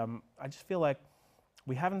 And I just feel like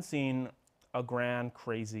we haven't seen a grand,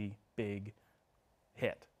 crazy, big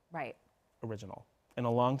hit original in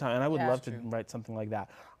a long time. And I would love to write something like that.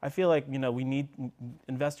 I feel like, you know,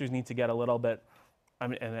 investors need to get a little bit. I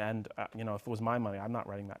mean, you know, if it was my money, I'm not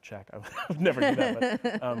writing that check. I would never do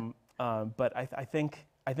that. But I think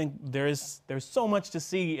there's so much to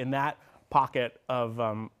see in that pocket of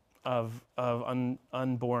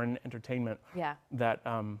unborn entertainment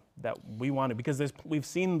that we wanted, because we've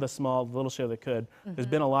seen the little show that could. There's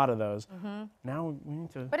been a lot of those. Now we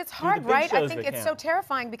need to. But it's hard, right? I think it's so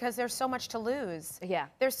terrifying because there's so much to lose.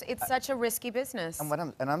 It's such a risky business.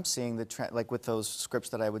 And I'm seeing the trend, like with those scripts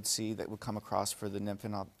that I would see that would come across for the nymph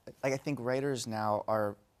and all. Like, I think writers now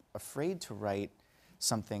are afraid to write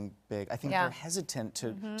something big. I think they're hesitant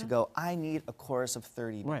to go, I need a chorus of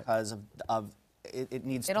 30 because of it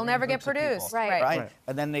needs. It'll never get produced, right?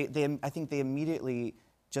 And then I think they immediately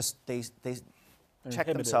just they check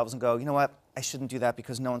themselves and go, you know what, I shouldn't do that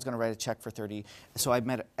because no one's going to write a check for 30. So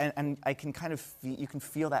and I can kind of you can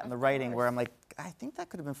feel that in the writing where I'm like, I think that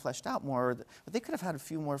could have been fleshed out more, but they could have had a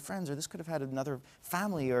few more friends, or this could have had another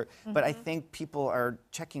family, or. But I think people are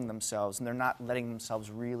checking themselves, and they're not letting themselves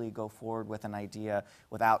really go forward with an idea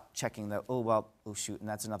without checking the, oh shoot, and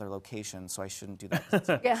that's another location, so I shouldn't do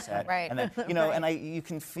that. Set. And then, you know, and you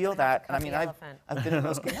can feel that. And I mean, I've been in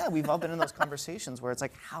those. We've all been in those conversations where it's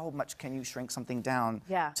like, how much can you shrink something down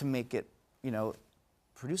to make it, you know,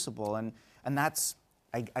 producible, and that's.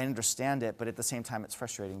 I understand it, but at the same time, it's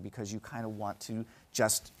frustrating because you kind of want to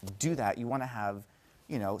just do that. You want to have,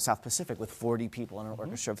 you know, South Pacific with 40 people in an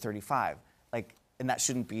orchestra of 35, like, and that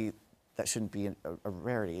shouldn't be a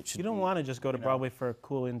rarity. It should. You don't want to just go to Broadway for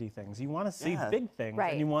cool indie things. You want to see big things,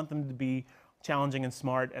 and you want them to be challenging and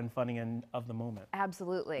smart and funny and of the moment.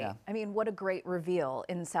 Absolutely. I mean, what a great reveal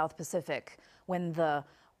in South Pacific when the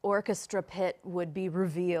orchestra pit would be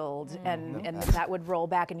revealed and that would roll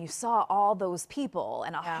back, and you saw all those people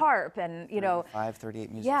and a harp and, you know,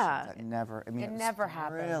 38 musicians. That never, I mean, it never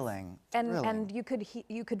happened. Thrilling. And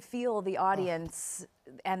you could feel the audience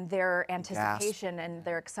and their anticipation and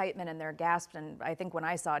their excitement and their gasp, and I think when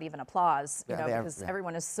I saw it, even applause, you know, because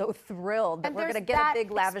everyone is so thrilled that we're going to get a big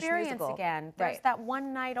lavish musical again. There's that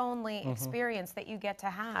one night only experience that you get to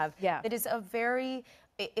have. That is a very.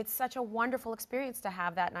 It's such a wonderful experience to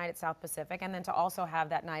have that night at South Pacific, and then to also have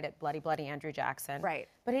that night at Bloody Bloody Andrew Jackson.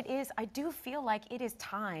 But I do feel like it is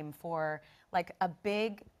time for like a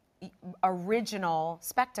big original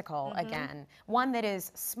spectacle again. One that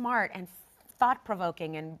is smart and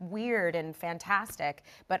thought-provoking and weird and fantastic,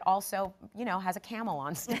 but also, you know, has a camel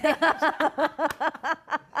on stage. Go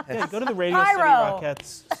to the Radio City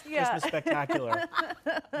Rockettes Christmas Spectacular.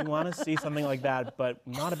 You want to see something like that, but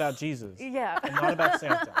not about Jesus. And not about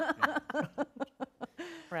Santa.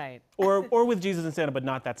 Or with Jesus and Santa, but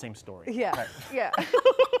not that same story.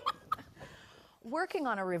 Working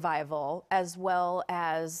on a revival, as well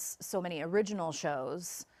as so many original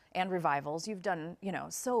shows and revivals, you've done, you know,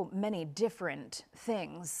 so many different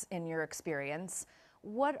things in your experience.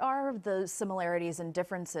 What are the similarities and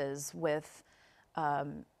differences with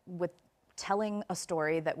telling a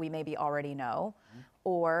story that we maybe already know,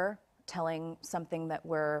 or telling something that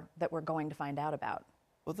we're going to find out about?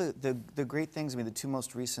 Well, the great things, I mean, the two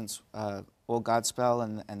most recent, well, Godspell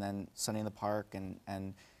and then Sunny in the Park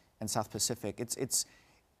and South Pacific,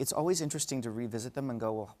 it's always interesting to revisit them and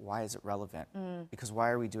go, well, why is it relevant? Because why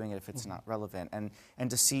are we doing it if it's not relevant? And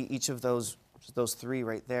to see each of those three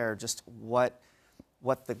right there, just what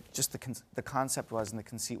the concept was and the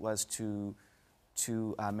conceit was to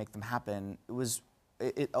make them happen.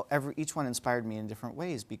 Each one inspired me in different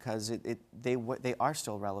ways because they are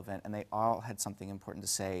still relevant and they all had something important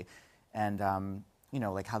to say, and you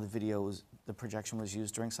know, like how the projection was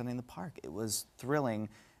used during Sunday in the Park. It was thrilling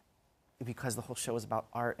because the whole show was about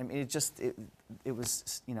art. I mean, it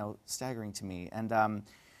was, you know, staggering to me. And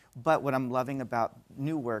but what I'm loving about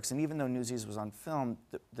new works, and even though Newsies was on film,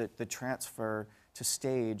 the transfer to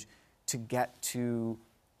stage to get to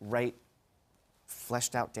write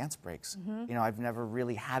fleshed out dance breaks. You know, I've never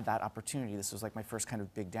really had that opportunity. This was like my first kind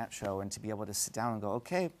of big dance show, and to be able to sit down and go,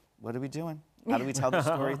 okay, what are we doing? How do we tell the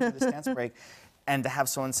story through this dance break? And to have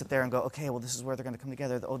someone sit there and go, okay, well, this is where they're going to come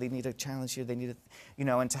together. Oh, they need a challenge here. They need a, you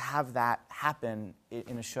know, and to have that happen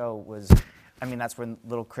in a show was, I mean, that's when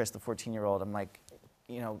little Chris, the 14-year-old, I'm like,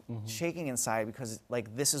 you know, shaking inside because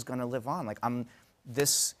like this is going to live on. Like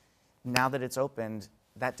now that it's opened,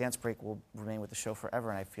 that dance break will remain with the show forever,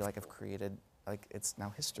 and I feel like I've created, like, it's now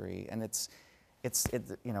history, and it's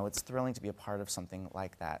you know, it's thrilling to be a part of something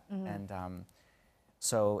like that. And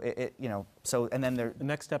so you know, so, and then the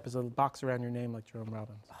next step is a box around your name like Jerome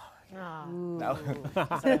Robbins. No.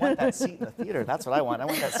 I want that seat in the theater. That's what I want. I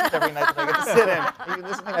want that seat every night that I get to sit in. Even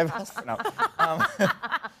this thing I've asked for. No.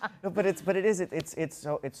 But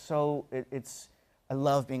I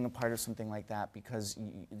love being a part of something like that because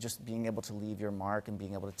just being able to leave your mark and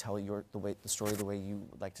being able to tell the story the way you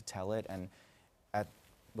like to tell it, and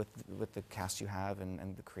with the cast you have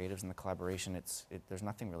and the creatives and the collaboration, there's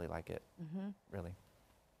nothing really like it, really.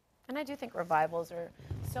 And I do think revivals are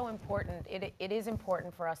so important. It is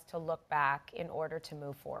important for us to look back in order to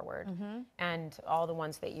move forward. And all the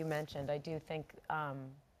ones that you mentioned, I do think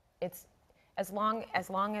it's as long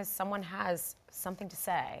as someone has something to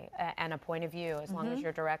say and a point of view, as long as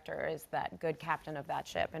your director is that good captain of that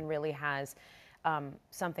ship and really has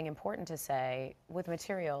something important to say with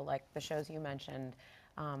material like the shows you mentioned,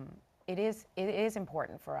 it is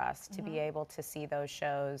important for us to be able to see those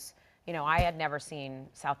shows. You know, I had never seen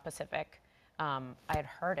South Pacific. I had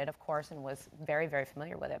heard it, of course, and was very, very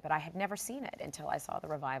familiar with it, but I had never seen it until I saw the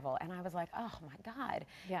revival, and I was like, oh my God,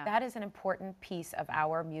 that is an important piece of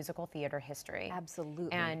our musical theater history.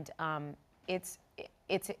 Absolutely. And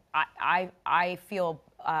I feel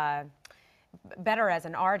better as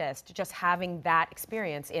an artist just having that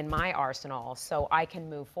experience in my arsenal, so I can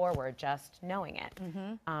move forward just knowing it.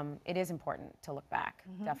 It is important to look back,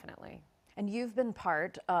 definitely. And you've been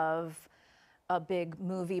part of a big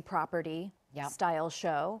movie property style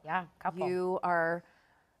show. Yeah, couple. You are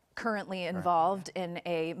currently involved in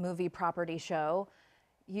a movie property show.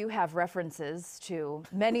 You have references to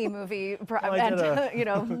many movie, you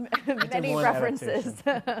know, many references.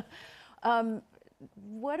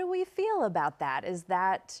 What do we feel about that? Is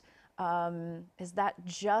that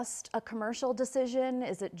just a commercial decision?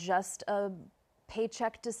 Is it just a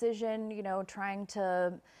paycheck decision? You know, trying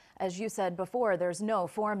to, as you said before, there's no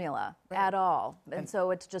formula at all. And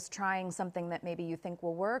so it's just trying something that maybe you think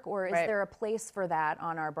will work, or is there a place for that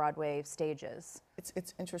on our Broadway stages?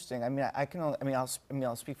 It's interesting. I mean,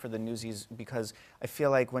 I'll speak for the Newsies because I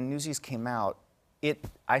feel like when Newsies came out,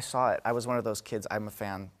 I saw it. I was one of those kids. I'm a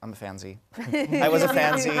fan. I'm a fansy. I was a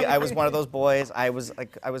fansy. I was one of those boys. I was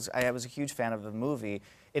a huge fan of the movie.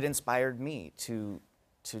 It inspired me to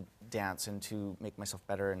dance and to make myself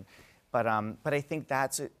better. But I think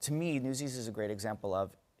to me, Newsies is a great example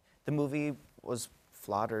of the movie was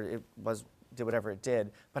flawed, or did whatever it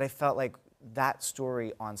did. But I felt like that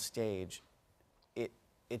story on stage, it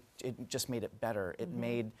just made it better. It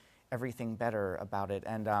made everything better about it,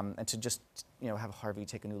 and to just, you know, have Harvey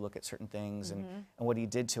take a new look at certain things and what he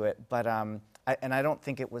did to it. But I don't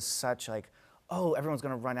think it was such like, oh, everyone's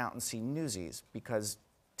going to run out and see Newsies, because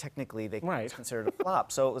technically they was considered a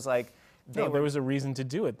flop. So it was like there was a reason to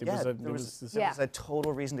do it. There was a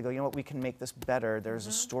total reason to go, you know what, we can make this better. There's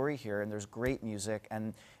a story here, and there's great music,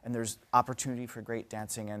 and there's opportunity for great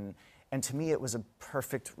dancing, and to me it was a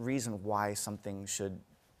perfect reason why something should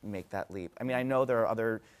make that leap. I mean, I know there are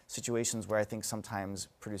other situations where I think sometimes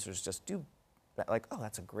producers just do, like, oh,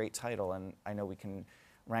 that's a great title, and I know we can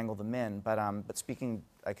wrangle them in. But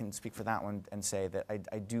I can speak for that one and say that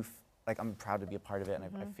I do, like, I'm proud to be a part of it,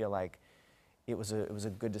 and I feel like it was a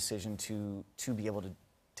good decision to be able to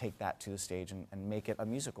take that to the stage and make it a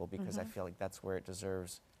musical, because I feel like that's where it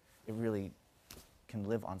deserves, it really can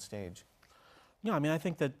live on stage. Yeah, I mean, I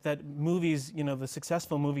think that movies, you know, the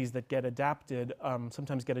successful movies that get adapted,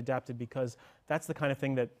 sometimes get adapted because that's the kind of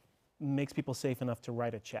thing that makes people safe enough to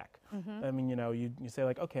write a check. I mean, you know, you say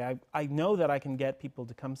like, okay, I know that I can get people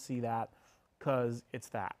to come see that because it's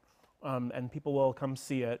that. And people will come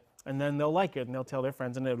see it, and then they'll like it, and they'll tell their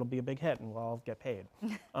friends, and it'll be a big hit, and we'll all get paid.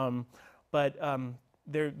 But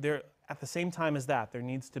there, at the same time as that, there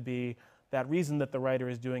needs to be that reason that the writer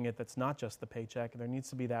is doing it that's not just the paycheck. There needs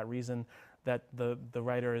to be that reason that the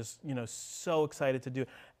writer is, you know, so excited to do.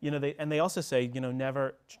 You know, they also say, you know,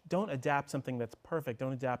 don't adapt something that's perfect.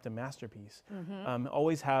 Don't adapt a masterpiece.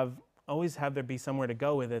 Always have there be somewhere to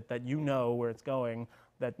go with it, that you know where it's going,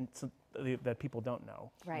 that people don't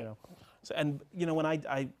know. Right. You know? So, and you know, when I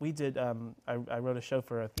wrote a show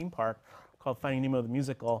for a theme park called Finding Nemo the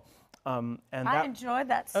Musical. And I enjoyed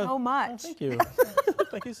that so much. Oh, thank you.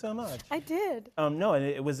 Thank you so much. I did. No, and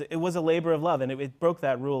it was a labor of love, and it broke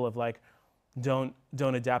that rule of like, don't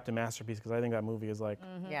adapt a masterpiece, because I think that movie is like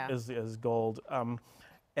is gold.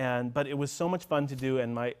 But it was so much fun to do,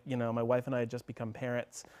 and my wife and I had just become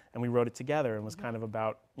parents, and we wrote it together, and was kind of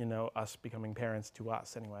about, you know, us becoming parents to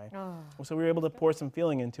us anyway. So we were able to pour some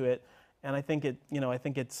feeling into it, and I think it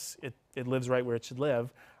lives right where it should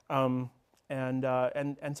live. And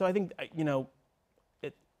so I think, you know,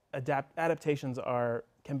 adaptations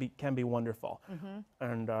can be wonderful,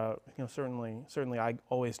 and you know, certainly I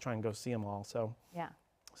always try and go see them all. So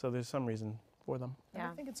so there's some reason for them. And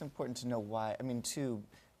I think it's important to know why. I mean, too,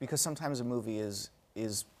 because sometimes a movie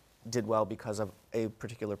did well because of a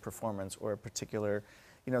particular performance or a particular,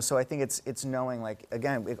 you know. So I think it's knowing, like,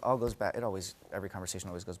 again, it all goes back. Every conversation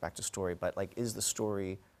always goes back to story, but like, is the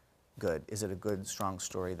story good? Is it a good, strong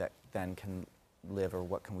story that then can live, or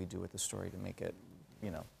what can we do with the story to make it,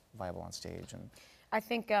 you know, viable on stage? And I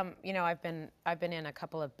think you know, I've been in a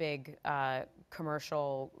couple of big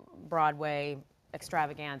commercial Broadway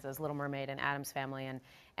extravaganzas, Little Mermaid and Addams Family,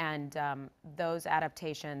 and those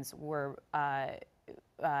adaptations were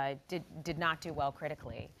did not do well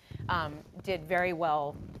critically. Did very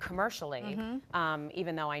well commercially,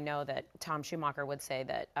 even though I know that Tom Schumacher would say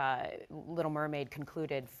that Little Mermaid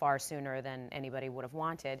concluded far sooner than anybody would have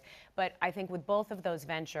wanted. But I think with both of those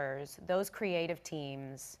ventures, those creative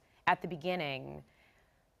teams at the beginning,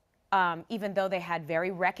 even though they had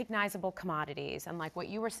very recognizable commodities, and like what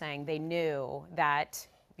you were saying, they knew that,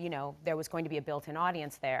 you know, there was going to be a built-in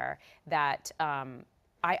audience there, that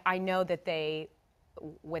I know that they,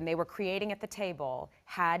 when they were creating at the table,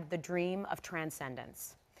 had the dream of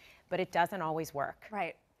transcendence, but it doesn't always work.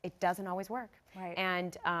 Right. It doesn't always work. Right.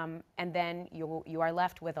 And then you are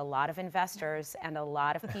left with a lot of investors and a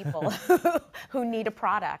lot of people who need a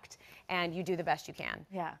product, and you do the best you can.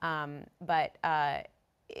 Yeah. But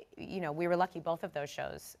you know, we were lucky. Both of those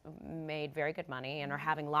shows made very good money and are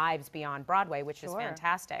having lives beyond Broadway, which is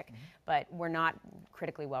fantastic. But we're not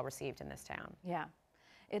critically well received in this town. Yeah.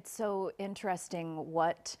 It's so interesting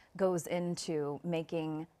what goes into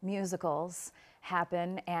making musicals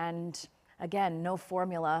happen, and again, no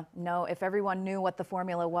formula. No, if everyone knew what the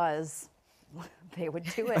formula was, they would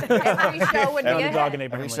do it. Every show would be a hit.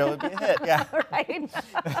 Every show would be a hit, yeah. Right?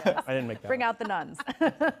 I didn't make that. Bring out the nuns.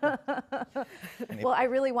 Well, I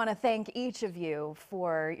really want to thank each of you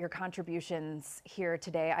for your contributions here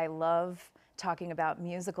today. I love talking about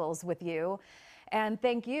musicals with you. And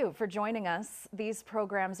thank you for joining us. These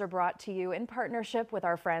programs are brought to you in partnership with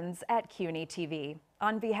our friends at CUNY TV.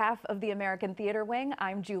 On behalf of the American Theater Wing,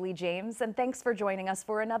 I'm Julie James, and thanks for joining us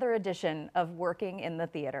for another edition of Working in the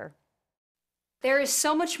Theater. There is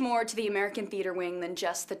so much more to the American Theater Wing than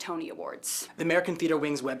just the Tony Awards. The American Theater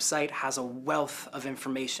Wing's website has a wealth of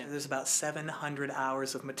information. There's about 700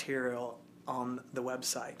 hours of material on the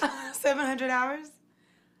website. 700 hours?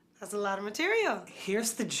 That's a lot of material.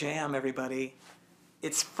 Here's the jam, everybody.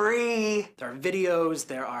 It's free. There are videos,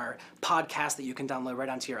 there are podcasts that you can download right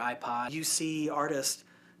onto your iPod. You see artists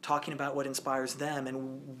talking about what inspires them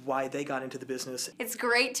and why they got into the business. It's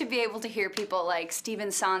great to be able to hear people like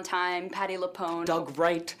Stephen Sondheim, Patti LuPone, Doug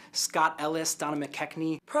Wright, Scott Ellis, Donna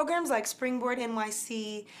McKechnie. Programs like Springboard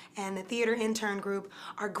NYC and the Theater Intern Group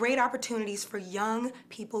are great opportunities for young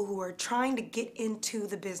people who are trying to get into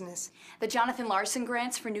the business. The Jonathan Larson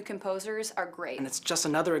grants for new composers are great. And it's just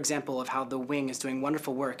another example of how the Wing is doing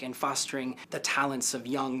wonderful work in fostering the talents of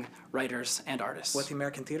young writers and artists. What the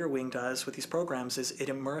American Theater Wing does with these programs is it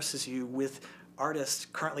immerses you with artists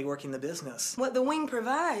currently working the business. What the Wing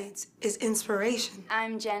provides is inspiration.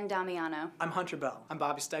 I'm Jen Damiano. I'm Hunter Bell. I'm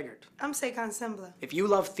Bobby Steggert. I'm Sekan Sembla. If you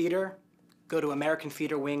love theater, go to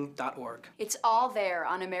AmericanTheaterWing.org. It's all there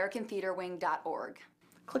on AmericanTheaterWing.org.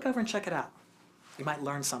 Click over and check it out. You might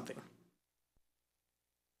learn something.